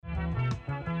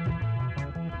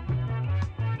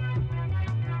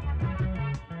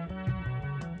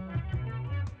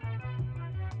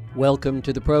Welcome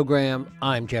to the program.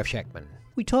 I'm Jeff Schechtman.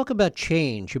 We talk about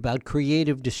change, about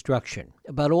creative destruction,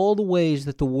 about all the ways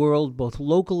that the world, both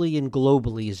locally and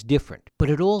globally, is different. But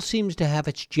it all seems to have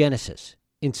its genesis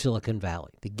in Silicon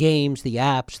Valley. The games, the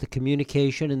apps, the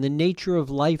communication, and the nature of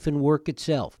life and work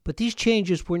itself. But these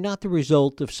changes were not the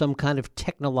result of some kind of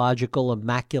technological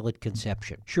immaculate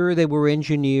conception. Sure, they were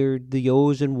engineered, the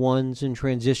O's and ones and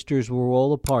transistors were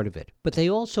all a part of it. But they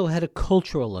also had a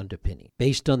cultural underpinning,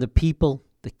 based on the people,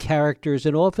 the characters,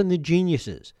 and often the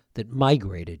geniuses that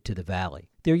migrated to the Valley.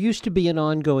 There used to be an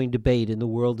ongoing debate in the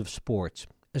world of sports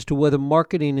as to whether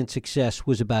marketing and success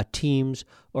was about teams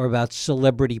or about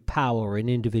celebrity power and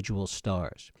individual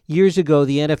stars. Years ago,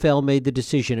 the NFL made the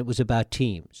decision it was about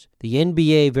teams. The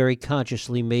NBA very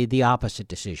consciously made the opposite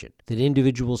decision, that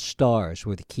individual stars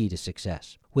were the key to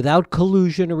success. Without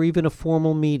collusion or even a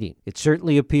formal meeting, it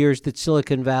certainly appears that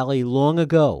Silicon Valley long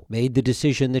ago made the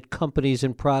decision that companies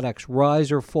and products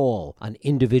rise or fall on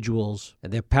individuals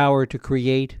and their power to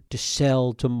create, to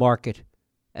sell, to market,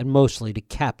 and mostly to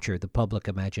capture the public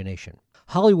imagination.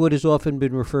 Hollywood has often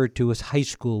been referred to as high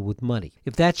school with money.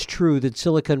 If that's true, then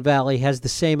Silicon Valley has the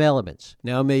same elements.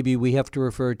 Now maybe we have to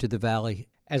refer to the Valley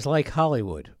as like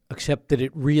Hollywood, except that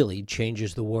it really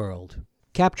changes the world.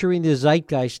 Capturing the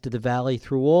zeitgeist of the Valley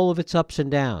through all of its ups and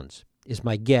downs is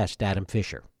my guest, Adam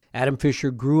Fisher. Adam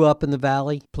Fisher grew up in the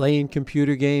Valley, playing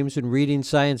computer games and reading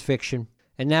science fiction,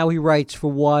 and now he writes for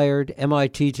Wired,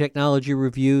 MIT Technology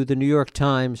Review, the New York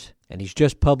Times, and he's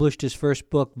just published his first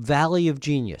book, Valley of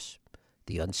Genius,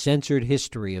 The Uncensored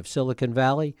History of Silicon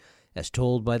Valley, as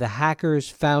told by the hackers,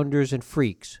 founders, and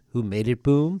freaks who made it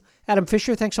boom. Adam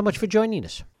Fisher, thanks so much for joining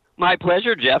us. My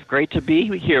pleasure, Jeff. Great to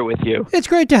be here with you. It's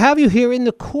great to have you here. In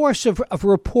the course of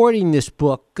reporting this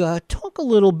book, talk a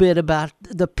little bit about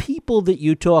the people that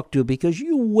you talked to, because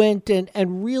you went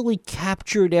and really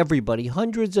captured everybody,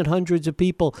 hundreds and hundreds of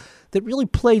people that really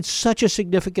played such a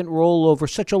significant role over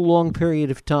such a long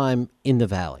period of time in the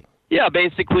Valley. Yeah,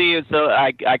 basically,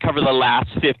 I cover the last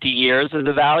 50 years of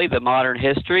the Valley, the modern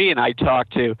history, and I talk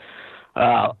to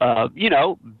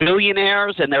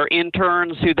billionaires and their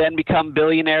interns who then become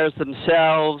billionaires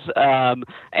themselves, and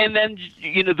then,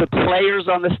 the players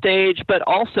on the stage, but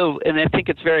also, and I think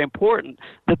it's very important,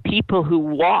 the people who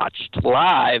watched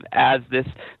live as this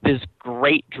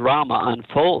great drama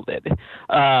unfolded.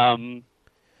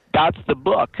 That's the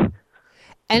book.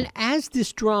 And as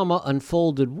this drama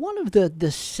unfolded, one of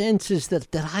the senses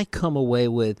that I come away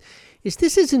with is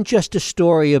this isn't just a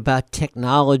story about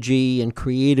technology and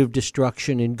creative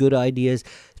destruction and good ideas,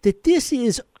 that this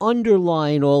is,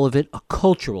 underlying all of it, a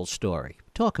cultural story.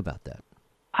 Talk about that.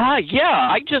 Yeah,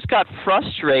 I just got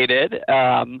frustrated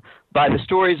by the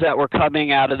stories that were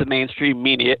coming out of the mainstream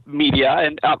media.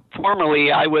 And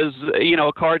formerly, I was,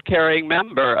 a card-carrying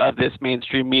member of this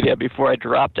mainstream media before I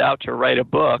dropped out to write a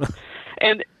book.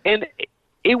 And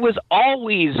it was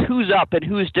always who's up and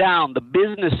who's down, the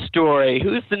business story,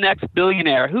 who's the next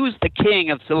billionaire, who's the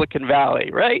king of Silicon Valley,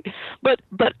 right? But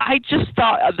I just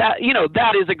thought that,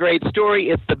 that is a great story.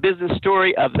 It's the business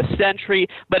story of the century,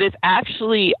 but it's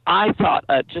actually, I thought,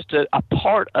 just a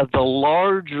part of the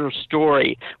larger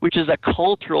story, which is a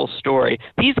cultural story.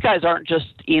 These guys aren't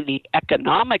just in the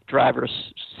economic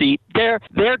driver's seat.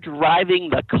 They're driving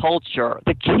the culture.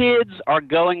 The kids are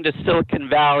going to Silicon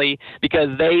Valley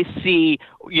because they see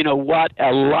what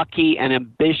a lucky and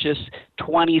ambitious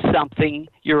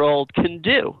 20-something-year-old can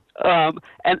do. And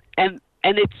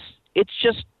it's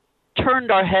just turned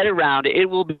our head around. It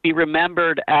will be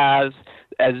remembered as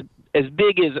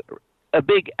big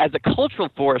as a cultural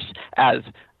force as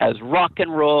rock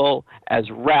and roll,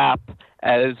 as rap,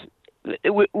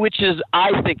 which is,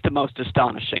 I think, the most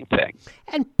astonishing thing.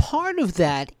 And part of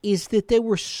that is that there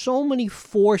were so many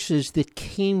forces that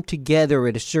came together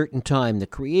at a certain time, the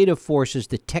creative forces,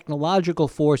 the technological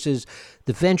forces,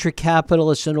 the venture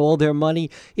capitalists and all their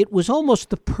money. It was almost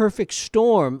the perfect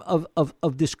storm of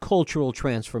this cultural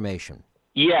transformation.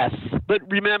 Yes, but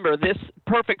remember, this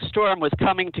perfect storm was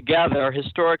coming together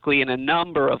historically in a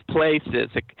number of places.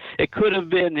 It could have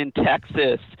been in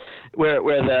Texas, where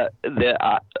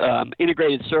the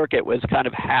integrated circuit was kind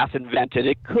of half invented.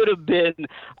 It could have been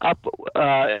up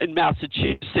in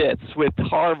Massachusetts with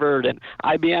Harvard and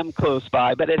IBM close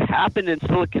by, but it happened in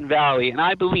Silicon Valley. And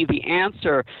I believe the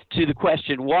answer to the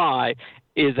question why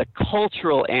is a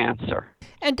cultural answer.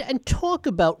 And talk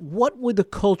about what were the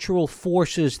cultural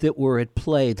forces that were at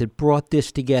play that brought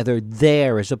this together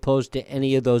there as opposed to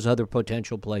any of those other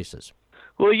potential places.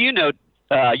 Well,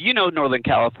 Northern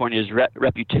California's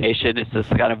reputation is this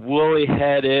kind of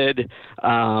woolly-headed,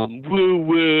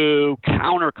 woo-woo,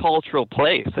 countercultural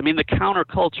place. I mean, the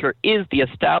counterculture is the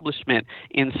establishment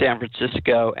in San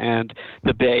Francisco and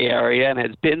the Bay Area, and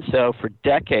has been so for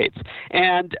decades.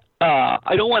 And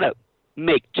I don't want to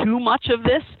make too much of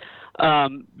this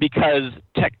because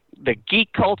the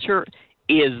geek culture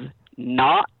is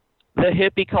not the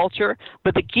hippie culture,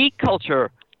 but the geek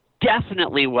culture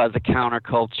definitely was a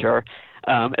counterculture,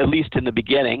 at least in the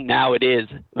beginning. Now it is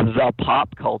the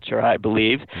pop culture, I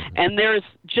believe. And there's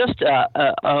just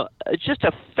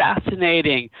a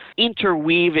fascinating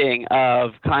interweaving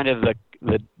of kind of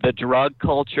the drug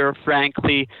culture,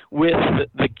 frankly, with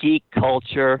the geek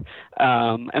culture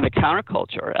and the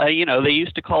counterculture. They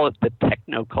used to call it the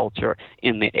techno culture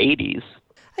in the 80s.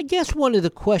 I guess one of the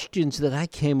questions that I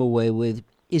came away with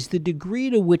is the degree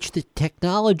to which the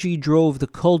technology drove the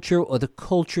culture or the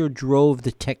culture drove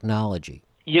the technology.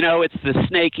 It's the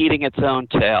snake eating its own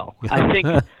tail. I think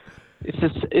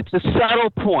it's a subtle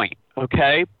point,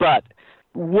 okay? But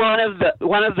one of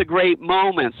the great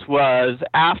moments was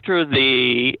after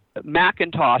the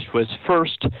Macintosh was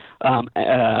first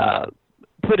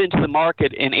put into the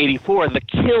market in '84, the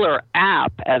killer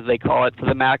app, as they call it, for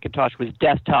the Macintosh was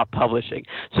desktop publishing.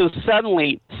 So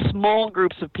suddenly, small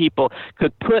groups of people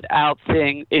could put out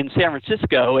things in San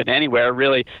Francisco and anywhere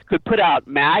really, could put out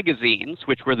magazines,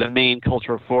 which were the main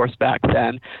cultural force back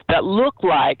then, that looked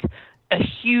like a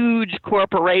huge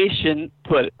corporation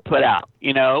put out,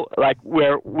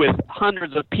 with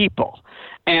hundreds of people.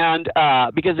 And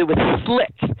because it was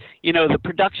slick, the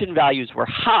production values were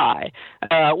high.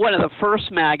 One of the first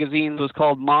magazines was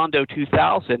called Mondo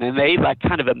 2000, and they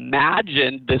kind of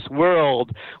imagined this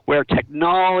world where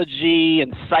technology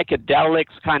and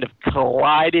psychedelics kind of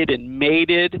collided and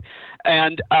mated,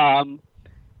 and then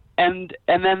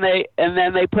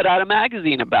they put out a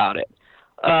magazine about it,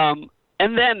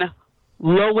 and then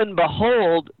lo and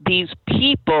behold, these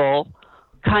people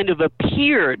kind of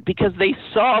appeared because they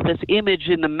saw this image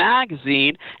in the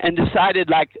magazine and decided,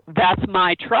 that's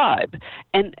my tribe.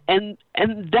 And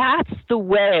that's the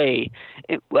way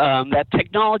that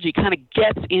technology kind of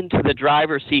gets into the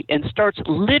driver's seat and starts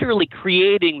literally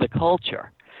creating the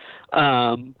culture.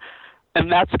 And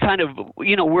that's kind of,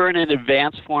 we're in an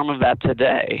advanced form of that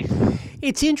today.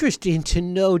 It's interesting to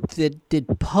note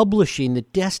that publishing, the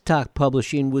desktop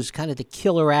publishing, was kind of the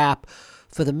killer app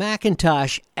for the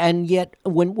Macintosh, and yet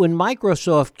when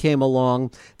Microsoft came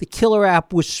along, the killer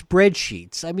app was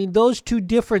spreadsheets. I mean, those two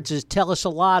differences tell us a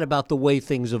lot about the way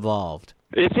things evolved.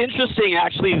 It's interesting,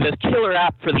 actually, the killer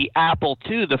app for the Apple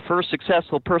II, the first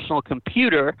successful personal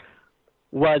computer,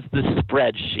 was the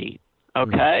spreadsheet.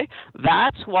 Okay?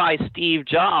 That's why Steve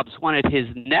Jobs wanted his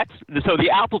next... So the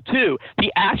Apple II,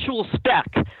 the actual spec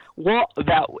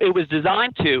that it was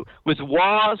designed to was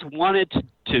Woz wanted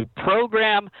to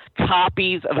program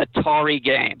copies of Atari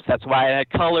games. That's why it had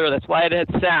color. That's why it had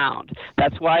sound.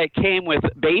 That's why it came with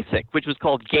BASIC, which was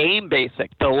called Game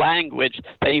Basic, the language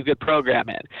that you could program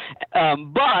in.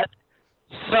 But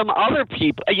some other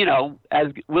people, as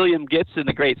William Gibson,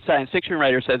 the great science fiction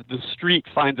writer, says, the street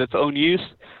finds its own use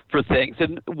for things,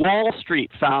 and Wall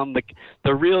Street found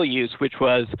the real use, which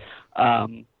was a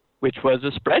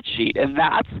spreadsheet, and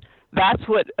that's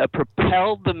what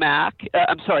propelled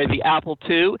the Apple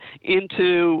II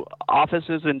into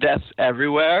offices and desks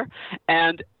everywhere,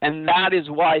 and that is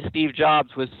why Steve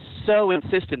Jobs was so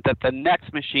insistent that the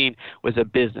next machine was a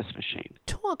business machine.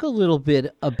 Talk a little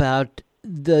bit about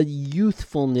the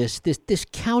youthfulness, this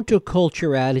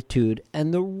counterculture attitude,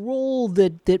 and the role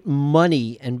that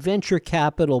money and venture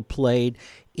capital played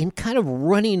in kind of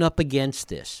running up against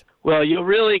this. Well, you'll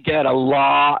really get a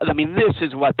lot. I mean, this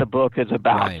is what the book is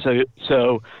about. Right.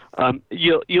 So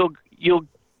you'll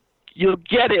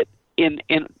get it in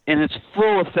its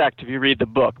full effect if you read the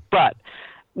book. But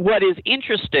what is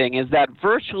interesting is that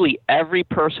virtually every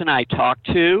person I talk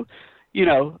to,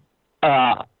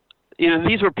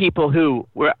 these were people who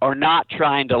are not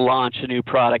trying to launch a new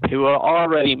product, who are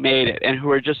already made it, and who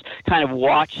are just kind of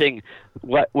watching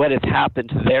what has happened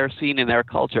to their scene and their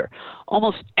culture.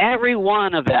 Almost every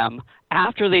one of them,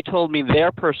 after they told me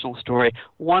their personal story,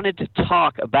 wanted to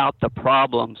talk about the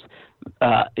problems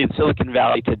in Silicon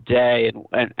Valley today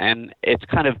and its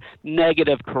kind of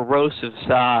negative, corrosive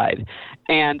side.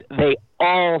 And they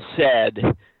all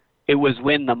said it was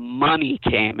when the money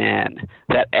came in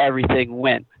that everything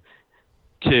went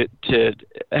to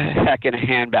heck in a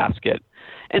handbasket.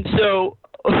 And so,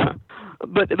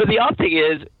 but the odd thing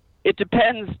is, it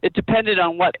depended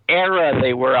on what era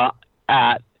they were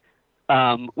at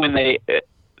when they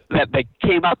that they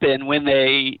came up in when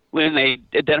they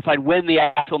identified when the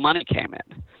actual money came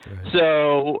in. Right.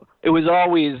 So it was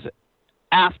always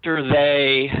after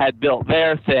they had built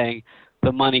their thing,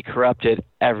 the money corrupted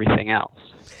everything else.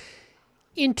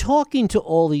 In talking to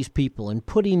all these people and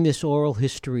putting this oral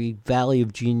history Valley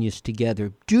of Genius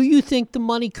together, do you think the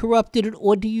money corrupted it,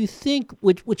 or do you think,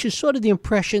 which is sort of the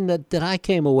impression that I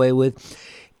came away with,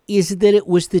 is that it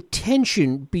was the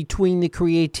tension between the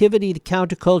creativity, the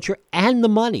counterculture, and the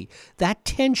money? That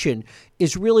tension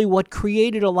is really what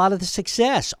created a lot of the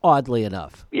success, oddly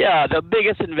enough. Yeah, the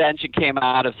biggest invention came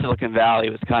out of Silicon Valley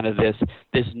was kind of this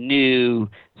new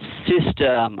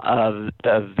system of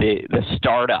the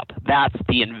startup. That's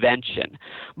the invention.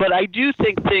 But I do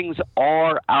think things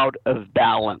are out of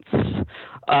balance.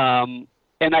 And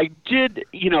I did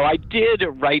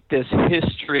write this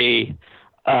history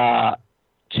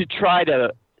to try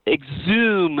to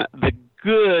exhume the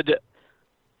good,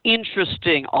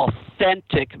 interesting,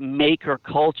 authentic maker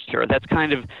culture that's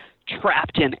kind of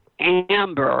trapped in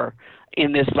amber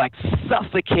in this like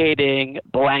suffocating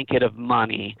blanket of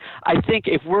money. I think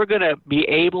if we're going to be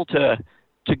able to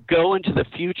go into the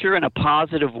future in a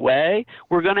positive way,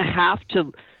 we're going to have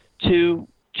to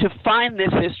find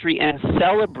this history and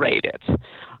celebrate it.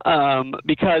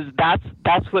 Because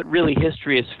that's what really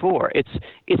history is for.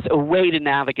 It's a way to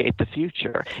navigate the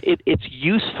future. It's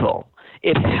useful.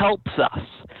 It helps us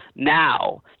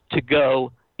now to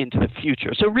go into the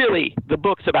future. So really, the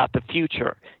book's about the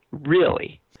future,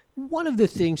 really. One of the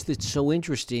things that's so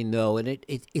interesting, though, and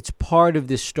it's part of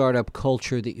this startup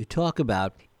culture that you talk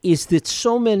about, is that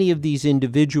so many of these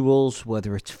individuals,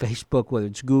 whether it's Facebook, whether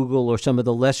it's Google, or some of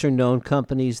the lesser-known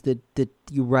companies that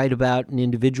you write about and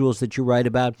individuals that you write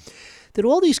about, that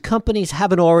all these companies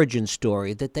have an origin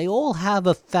story, that they all have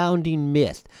a founding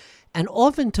myth. And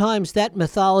oftentimes that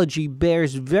mythology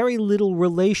bears very little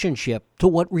relationship to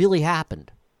what really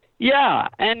happened. Yeah,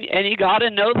 and you got to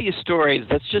know these stories.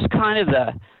 That's just kind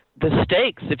of the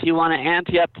stakes if you want to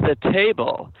ante up to the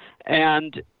table.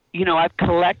 And I've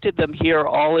collected them here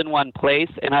all in one place,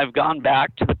 and I've gone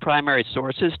back to the primary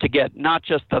sources to get not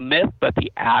just the myth, but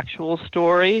the actual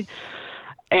story.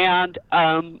 And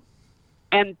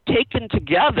taken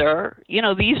together,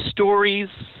 these stories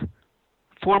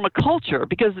form a culture,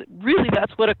 because really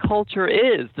that's what a culture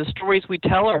is, the stories we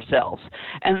tell ourselves.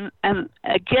 And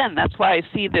again, that's why I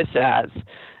see this as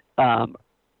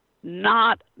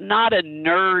not a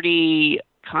nerdy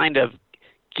kind of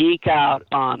geek out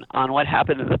on what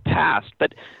happened in the past,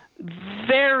 but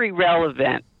very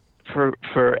relevant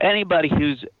for anybody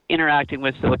who's interacting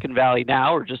with Silicon Valley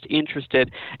now or just interested,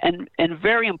 and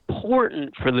very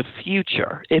important for the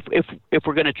future if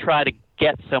we're going to try to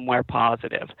get somewhere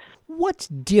positive. What's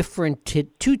different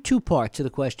two parts of the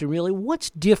question, really? What's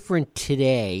different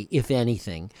today, if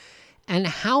anything? And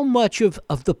how much of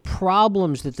the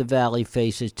problems that the Valley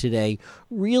faces today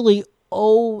really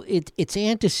owe its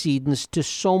antecedents to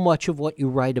so much of what you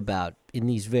write about in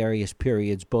these various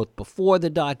periods, both before the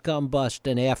dot-com bust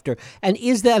and after? And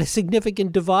is that a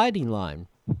significant dividing line?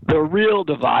 The real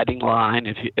dividing line,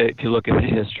 if you look at the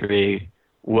history,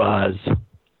 was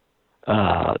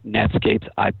Netscape's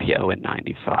IPO in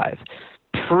 95.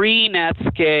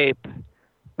 Pre-Netscape,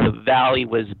 the Valley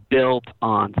was built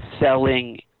on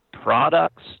selling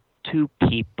products to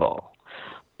people.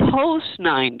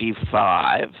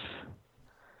 Post-95,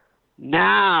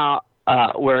 now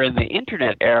we're in the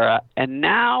internet era, and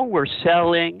now we're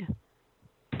selling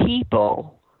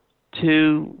people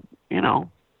to,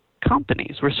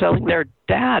 companies. We're selling their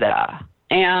data.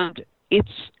 And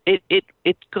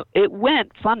it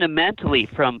went fundamentally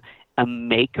from a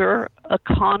maker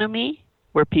economy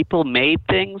where people who made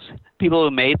things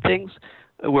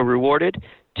were rewarded,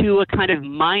 to a kind of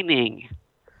mining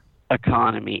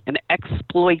economy, an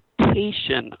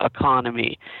exploitation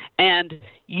economy. And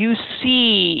you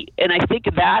see, and I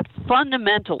think that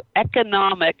fundamental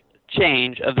economic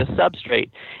change of the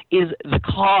substrate is the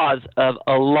cause of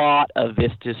a lot of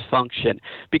this dysfunction,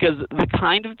 because the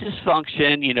kind of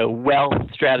dysfunction, wealth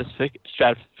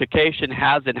stratification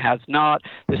has and has not,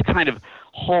 this kind of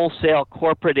wholesale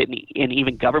corporate and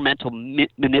even governmental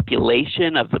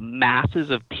manipulation of the masses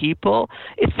of people,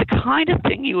 it's the kind of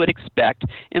thing you would expect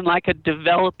in like a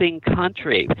developing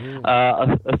country,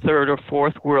 a third or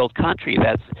fourth world country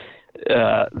that's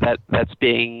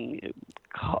being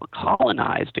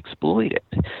colonized, exploited.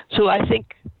 So I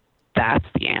think that's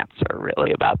the answer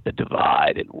really about the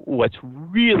divide and what's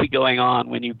really going on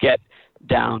when you get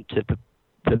down to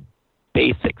the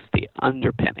basics, the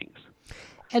underpinnings.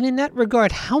 And in that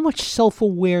regard, how much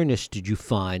self-awareness did you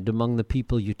find among the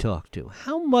people you talked to?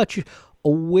 How much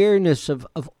awareness of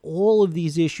all of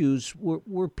these issues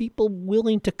were people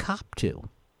willing to cop to?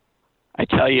 I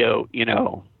tell you,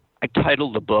 I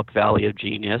titled the book Valley of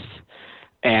Genius,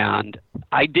 and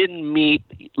I didn't meet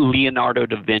Leonardo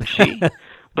da Vinci,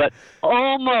 but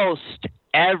almost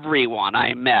everyone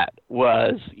I met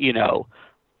was,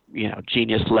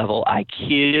 genius level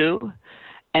IQ,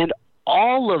 and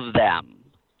all of them,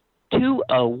 to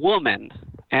a woman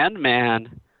and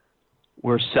man,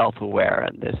 were self-aware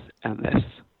in this,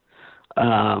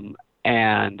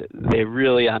 and they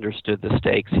really understood the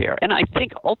stakes here. And I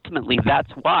think ultimately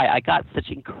that's why I got such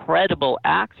incredible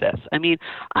access. I mean,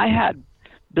 I had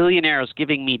billionaires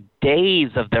giving me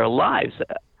days of their lives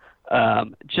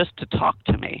just to talk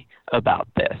to me about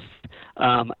this.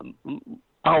 A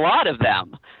lot of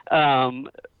them.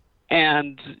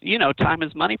 And, time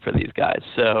is money for these guys.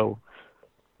 So,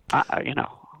 I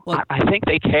think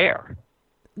they care.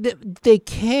 They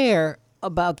care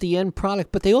about the end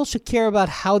product, but they also care about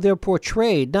how they're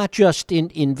portrayed, not just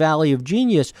in Valley of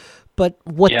Genius, but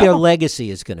what their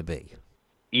legacy is going to be.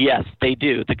 Yes, they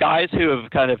do. The guys who have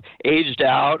kind of aged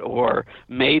out or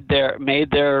made their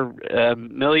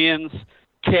millions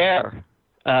care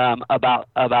about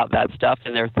that stuff,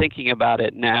 and they're thinking about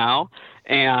it now.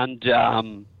 And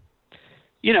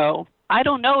I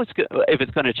don't know if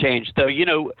it's going to change, though.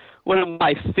 One of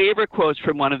my favorite quotes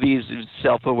from one of these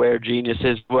self-aware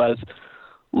geniuses was,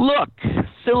 "Look,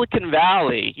 Silicon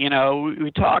Valley.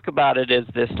 We talk about it as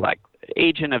this like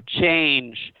agent of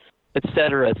change, et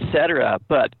cetera,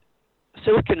 but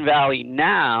Silicon Valley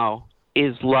now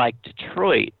is like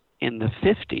Detroit in the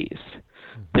 50s.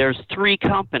 There's 3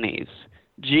 companies,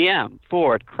 GM,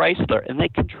 Ford, Chrysler, and they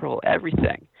control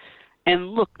everything. And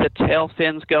look, the tail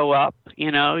fins go up.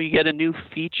 You get a new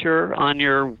feature on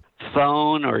your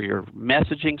phone or your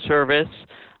messaging service,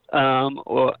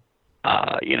 or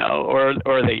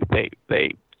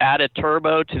they add a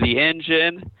turbo to the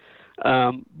engine,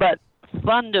 but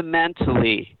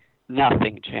fundamentally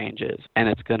nothing changes, and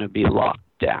it's going to be locked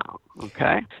down."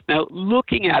 Okay. Now,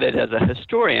 looking at it as a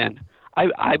historian,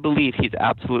 I believe he's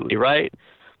absolutely right,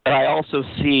 but I also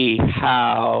see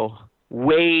how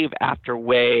wave after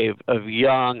wave of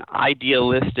young,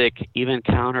 idealistic, even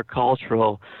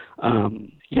countercultural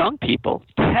young people,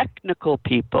 technical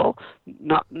people,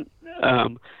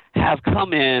 have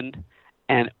come in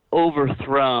and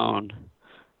overthrown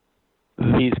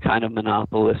these kind of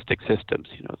monopolistic systems.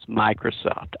 It's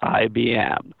Microsoft,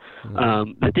 IBM.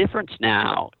 The difference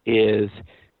now is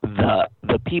the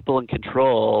people in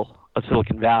control of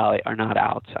Silicon Valley are not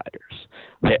outsiders.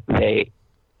 They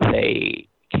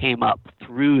came up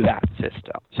through that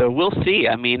system. So we'll see.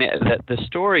 I mean, the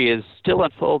story is still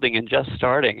unfolding and just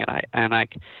starting, and I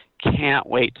can't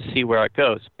wait to see where it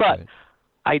goes. But right.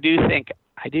 I do think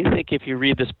if you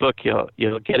read this book,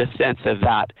 you'll get a sense of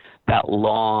that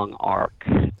long arc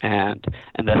and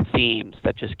the themes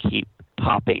that just keep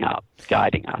popping up,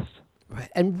 guiding us. Right.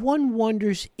 And one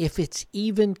wonders if it's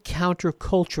even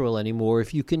countercultural anymore,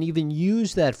 if you can even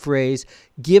use that phrase,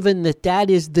 given that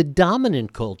is the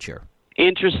dominant culture.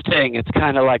 Interesting. It's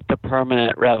kind of like the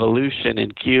permanent revolution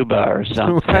in Cuba or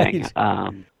something.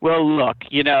 Right. Well, look,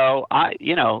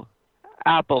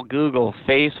 Apple, Google,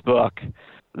 Facebook,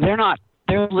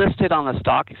 they're listed on the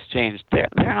stock exchange. They're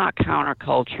not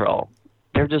countercultural.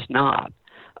 They're just not.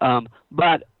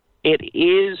 But it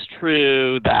is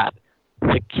true that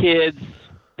the kids,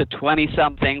 the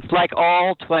 20-somethings, like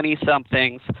all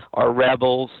 20-somethings are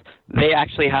rebels. They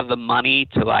actually have the money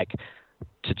to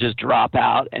just drop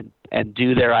out and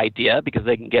do their idea because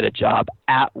they can get a job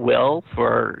at will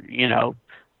for,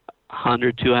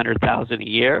 $100,000-$200,000 a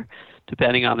year,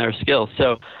 depending on their skills.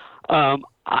 So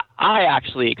I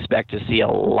actually expect to see a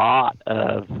lot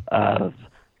of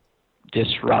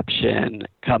disruption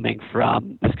coming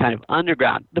from this kind of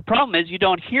underground. The problem is you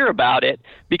don't hear about it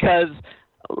because,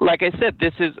 like I said,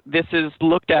 this is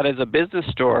looked at as a business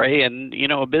story, and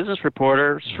a business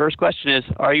reporter's first question is,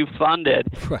 "Are you funded?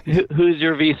 Right. Who's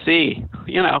your VC?"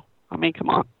 Come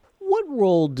on. What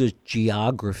role does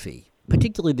geography,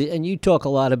 particularly, and you talk a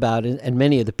lot about it, and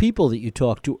many of the people that you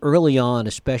talk to early on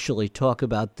especially talk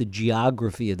about the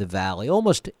geography of the valley,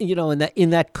 almost, in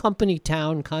that company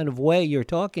town kind of way you're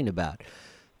talking about.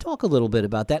 Talk a little bit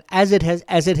about that as it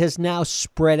has now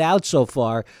spread out so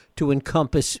far to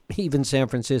encompass even San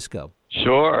Francisco.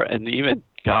 Sure, and even,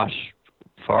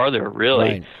 farther, really.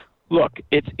 Right. Look,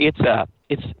 it's a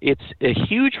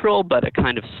huge role, but a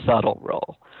kind of subtle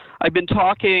role. I've been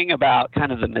talking about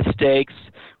kind of the mistakes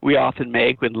we often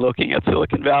make when looking at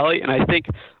Silicon Valley, and I think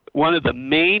one of the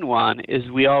main one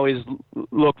is we always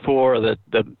look for the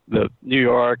New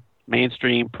York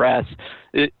mainstream press,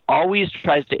 it always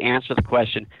tries to answer the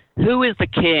question, who is the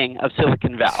king of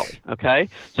Silicon Valley? Okay,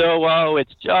 so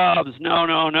it's Jobs.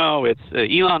 No, it's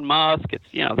Elon Musk. It's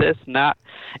this and that,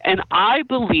 and I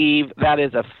believe that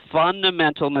is a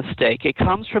fundamental mistake. It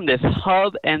comes from this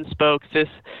hub and spoke, this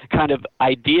kind of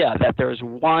idea that there's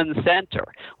one center.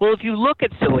 Well, if you look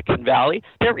at Silicon Valley,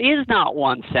 there is not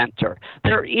one center.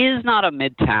 There is not a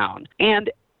midtown, and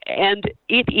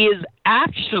it is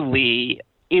actually,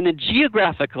 in a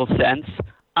geographical sense,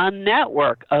 a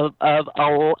network of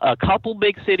a couple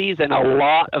big cities and a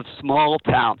lot of small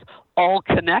towns, all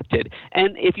connected.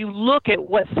 And if you look at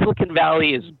what Silicon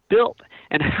Valley is built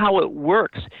and how it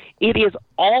works, it is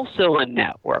also a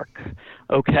network,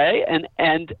 okay? And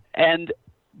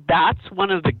that is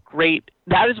one of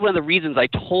the reasons I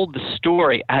told the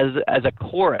story as a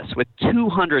chorus with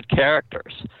 200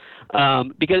 characters,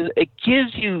 because it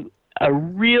gives you a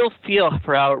real feel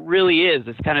for how it really is.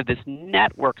 It's kind of this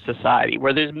network society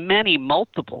where there's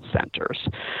multiple centers,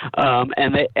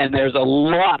 and there's a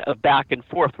lot of back and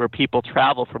forth where people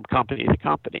travel from company to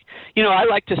company. I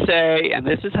like to say, and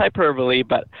this is hyperbole,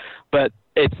 but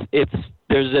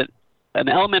there's an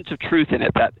element of truth in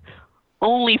it that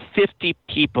only 50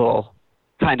 people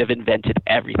kind of invented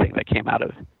everything that came out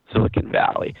of Silicon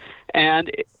Valley.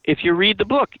 And if you read the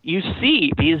book, you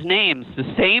see these names,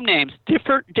 the same names,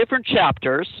 different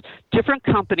chapters, different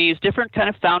companies, different kind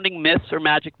of founding myths or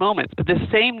magic moments, but the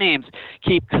same names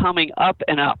keep coming up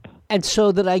and up. And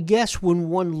so that I guess when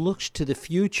one looks to the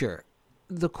future,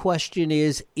 the question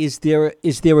is there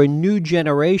a new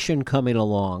generation coming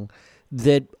along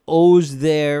that owes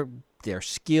their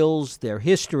skills, their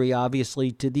history,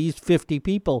 obviously, to these 50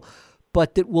 people,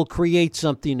 but that will create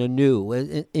something anew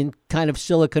in kind of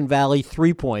Silicon Valley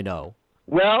 3.0?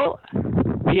 Well,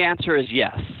 the answer is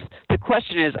yes. The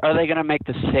question is, are they going to make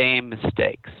the same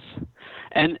mistakes?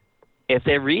 And if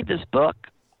they read this book,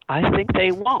 I think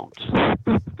they won't.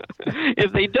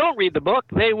 If they don't read the book,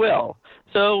 they will.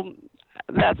 So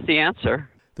that's the answer.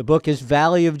 The book is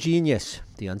Valley of Genius.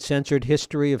 The uncensored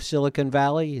history of Silicon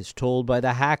Valley is told by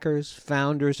the hackers,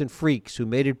 founders, and freaks who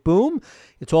made it boom.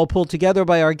 It's all pulled together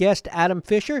by our guest, Adam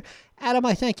Fisher. Adam,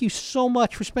 I thank you so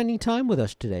much for spending time with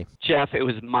us today. Jeff, it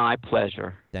was my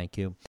pleasure. Thank you.